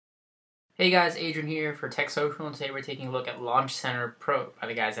Hey guys, Adrian here for Tech Social, and today we're taking a look at Launch Center Pro by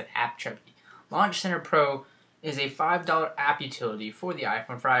the guys at AppChubby. Launch Center Pro is a $5 app utility for the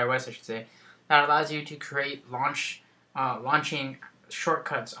iPhone, for iOS I should say, that allows you to create launching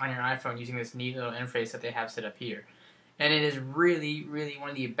shortcuts on your iPhone using this neat little interface that they have set up here. And it is really one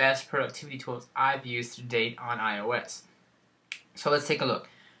of the best productivity tools I've used to date on iOS. So let's take a look.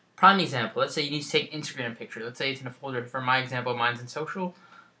 Prime example, let's say you need to take Instagram picture. Let's say it's in a folder. For my example, mine's in social.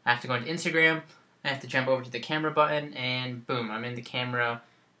 I have to go into Instagram, I have to jump over to the camera button, and boom, I'm in the camera,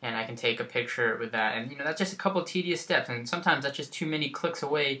 and I can take a picture with that. And that's just a couple tedious steps, and sometimes that's just too many clicks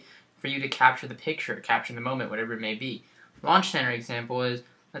away for you to capture the picture, capture the moment, whatever it may be. Launch Center example is,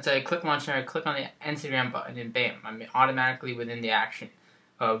 let's say I click Launch Center, I click on the Instagram button, and bam, I'm automatically within the action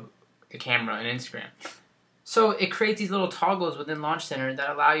of the camera and Instagram. So it creates these little toggles within Launch Center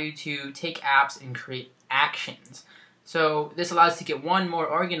that allow you to take apps and create actions. So this allows you to get one, more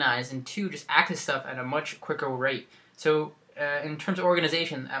organized, and two, just access stuff at a much quicker rate. So in terms of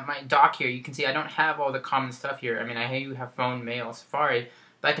organization, at my dock here, you can see I don't have all the common stuff here. I mean, I do have phone, mail, Safari,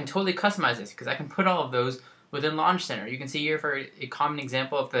 but I can totally customize this because I can put all of those within Launch Center. You can see here for a common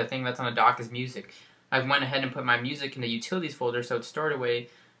example of the thing that's on the dock is music. I went ahead and put my music in the utilities folder so it's stored away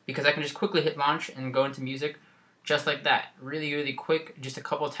because I can just quickly hit launch and go into music just like that. Really quick, just a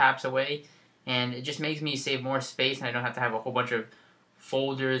couple taps away. And it just makes me save more space, and I don't have to have a whole bunch of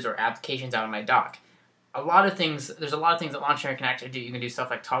folders or applications out on my dock. There's a lot of things that Launch Center can actually do. You can do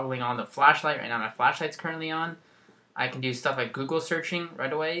stuff like toggling on the flashlight. Right now my flashlight's currently on. I can do stuff like Google searching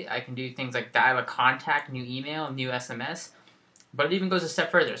right away. I can do things like dial a contact, new email, new SMS. But it even goes a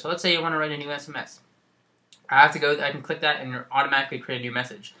step further. So let's say you want to write a new SMS. I can click that and automatically create a new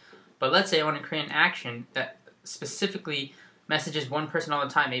message. But let's say I want to create an action that specifically messages one person all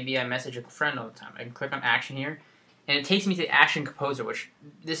the time. Maybe I message a friend all the time. I can click on action here, and it takes me to the action composer, which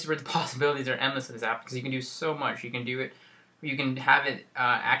this is where the possibilities are endless with this app because you can do so much. You can do it, you can have it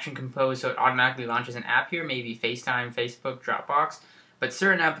action compose so it automatically launches an app here, maybe FaceTime, Facebook, Dropbox. But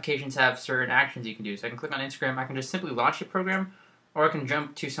certain applications have certain actions you can do. So I can click on Instagram, I can just simply launch a program, or I can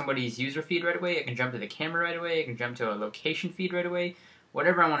jump to somebody's user feed right away. I can jump to the camera right away. I can jump to a location feed right away.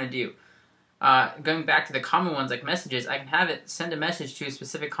 Whatever I want to do. Going back to the common ones like messages, I can have it send a message to a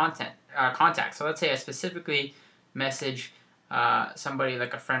specific contact. So let's say I specifically message somebody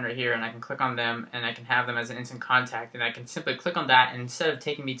like a friend right here, and I can click on them, and I can have them as an instant contact, and I can simply click on that, and instead of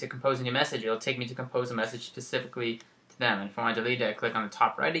taking me to compose a new message, it'll take me to compose a message specifically to them. And if I want to delete it, I click on the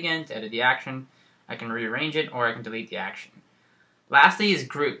top right again to edit the action. I can rearrange it, or I can delete the action. Lastly is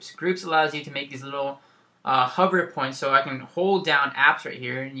groups. Groups allows you to make these little hover points, so I can hold down apps right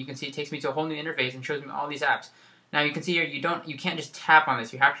here, and you can see it takes me to a whole new interface and shows me all these apps. Now you can see here you can't just tap on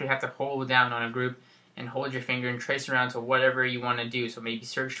this. You actually have to hold down on a group and hold your finger and trace around to whatever you want to do. So maybe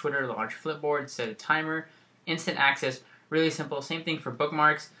search Twitter, launch Flipboard, set a timer, instant access. Really simple. Same thing for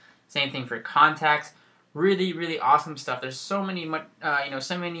bookmarks. Same thing for contacts. Really awesome stuff. There's so many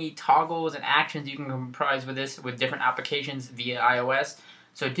so many toggles and actions you can comprise with this with different applications via iOS.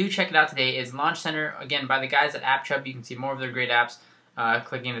 So do check it out today. It's Launch Center, again, by the guys at AppChubby. You can see more of their great apps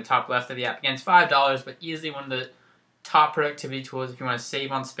clicking the top left of the app. Again, it's $5, but easily one of the top productivity tools if you want to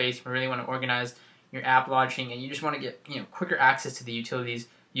save on space, if you really want to organize your app launching, and you just want to get quicker access to the utilities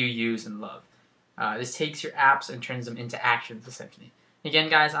you use and love. This takes your apps and turns them into actions, essentially. Again,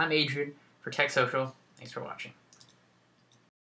 guys, I'm Adrian for Tech Social. Thanks for watching.